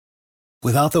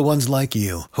Without the ones like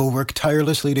you, who work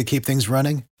tirelessly to keep things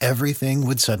running, everything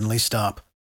would suddenly stop.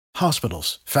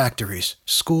 Hospitals, factories,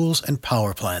 schools, and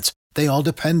power plants, they all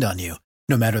depend on you.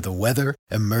 No matter the weather,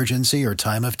 emergency, or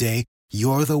time of day,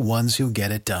 you're the ones who get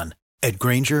it done. At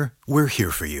Grainger, we're here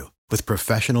for you with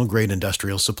professional-grade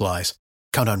industrial supplies.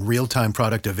 Count on real-time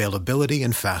product availability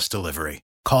and fast delivery.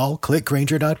 Call, click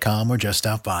Grainger.com, or just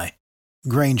stop by.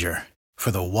 Grainger, for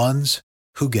the ones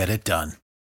who get it done.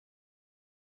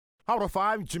 Hot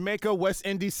 5, Jamaica, West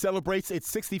Indies celebrates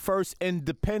its 61st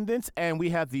independence, and we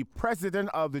have the president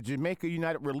of the Jamaica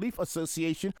United Relief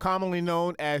Association, commonly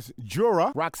known as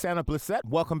JURA, Roxana Blissett.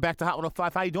 Welcome back to Hot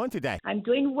 105. How are you doing today? I'm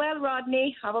doing well,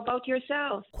 Rodney. How about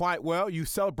yourself? Quite well. You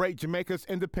celebrate Jamaica's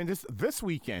independence this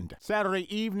weekend,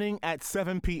 Saturday evening at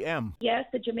 7 p.m. Yes,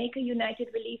 the Jamaica United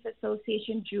Relief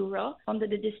Association, JURA, under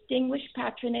the distinguished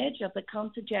patronage of the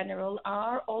Consul General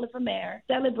R. Oliver Mayer,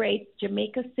 celebrates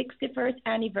Jamaica's 61st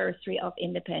anniversary of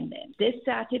independence. This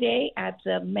Saturday at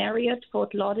the Marriott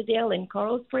Fort Lauderdale in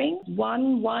Coral Springs,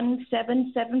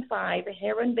 11775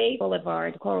 Heron Bay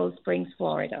Boulevard, Coral Springs,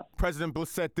 Florida. President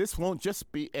Blissett, this won't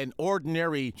just be an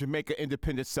ordinary Jamaica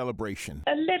independence celebration.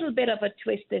 A little bit of a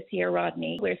twist this year,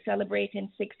 Rodney. We're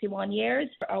celebrating 61 years.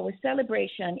 Our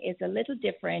celebration is a little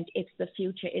different. It's the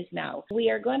future is now. We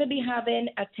are going to be having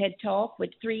a TED Talk with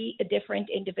 3 different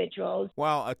individuals.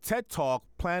 Wow, a TED Talk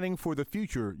planning for the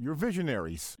future. You're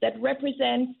visionaries. That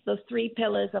represents the 3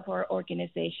 pillars of our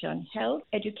organization: health,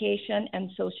 education, and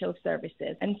social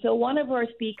services. And so one of our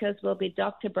speakers will be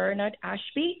Dr. Bernard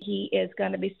Ashby. He is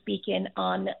going to be speaking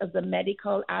on the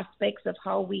medical aspects of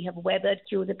how we have weathered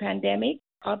through the pandemic.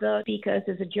 Other speakers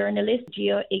is a journalist,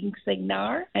 Gio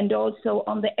Ingsignar, and also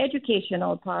on the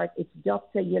educational part, it's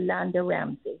Dr. Yolanda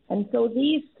Ramsey. And so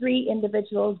these 3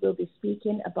 individuals will be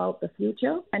speaking about the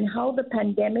future and how the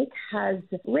pandemic has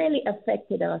really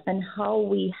affected us and how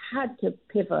we had to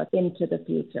pivot into the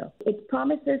future. It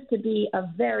promises to be a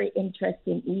very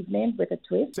interesting evening with a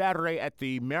twist. Saturday at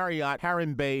the Marriott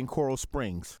Heron Bay in Coral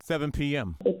Springs, 7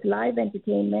 p.m. It's live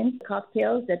entertainment,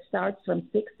 cocktails that starts from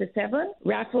 6 to 7,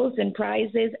 raffles and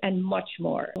prizes, and much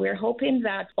more. We're hoping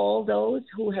that all those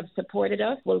who have supported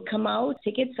us will come out.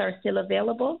 Tickets are still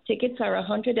available. Tickets are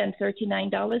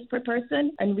 $139 per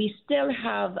person, and we still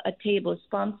have a table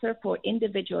sponsor for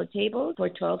individual tables for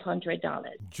 $1,200.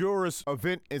 JURA's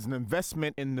event is an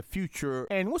investment in the future.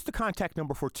 And what's the contact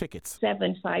number for tickets?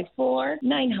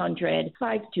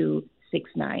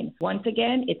 754-900-5269. Once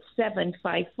again, it's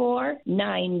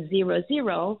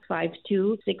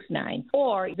 754-900-5269.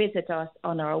 Or visit us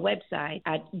on our website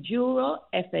at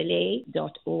jurafla.org.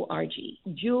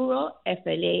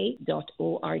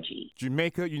 jurafla.org.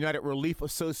 Jamaica United Relief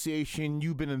Association,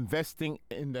 you've been investing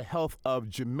in the health of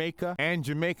Jamaica and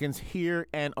Jamaicans here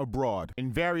and abroad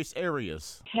in various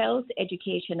areas. Health,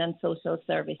 education, and social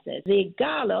services. The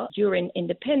Gala during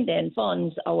independence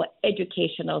funds our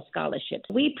educational scholarships.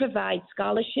 We provide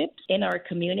scholarships in our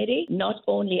community, not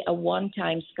only a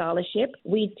one-time scholarship.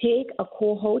 We take a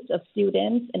cohort of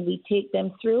students and we take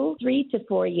them through 3 to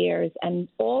 4 years, and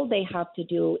all they have to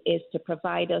do is to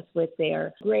provide us with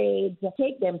their grades,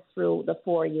 take them through the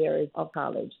 4 years of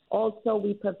college. Also,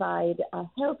 we provide a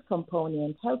health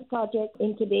component, health projects,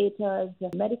 incubators,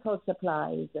 medical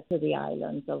supplies to the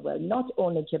islands as well, not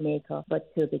only Jamaica,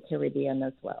 but to the Caribbean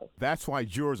as well. That's why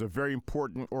JURA is a very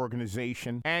important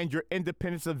organization, and your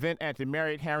independence event at the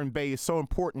Marriott Heron Bay is so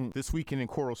important this weekend in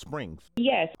Coral Springs.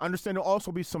 Yes. I understand there'll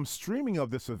also be some streaming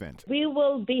of this event. We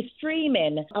will be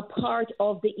streaming a part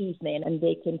of the evening, and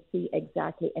they can see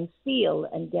exactly and feel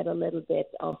and get a little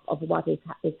bit of what is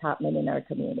happening in our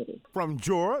community. From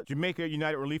JURA, Jamaica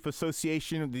United Relief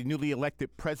Association, the newly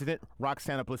elected president,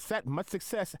 Roxana Blissett, much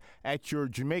success at your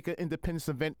Jamaica Independence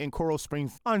event in Coral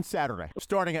Springs on Saturday,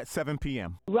 starting at 7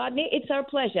 p.m. Rodney, it's our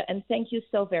pleasure, and thank you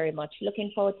so very much.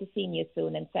 Looking forward to seeing you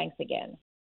soon, and thanks again.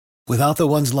 Without the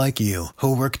ones like you,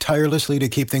 who work tirelessly to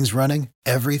keep things running,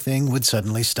 everything would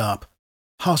suddenly stop.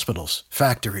 Hospitals,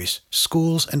 factories,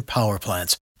 schools, and power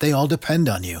plants, they all depend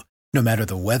on you. No matter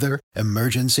the weather,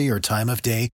 emergency, or time of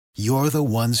day, you're the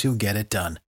ones who get it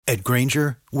done. At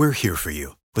Grainger, we're here for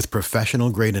you with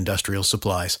professional-grade industrial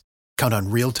supplies. Count on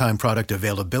real-time product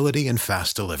availability and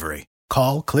fast delivery.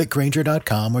 Call, click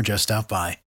Grainger.com, or just stop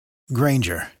by.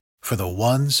 Grainger, for the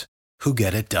ones who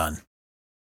get it done.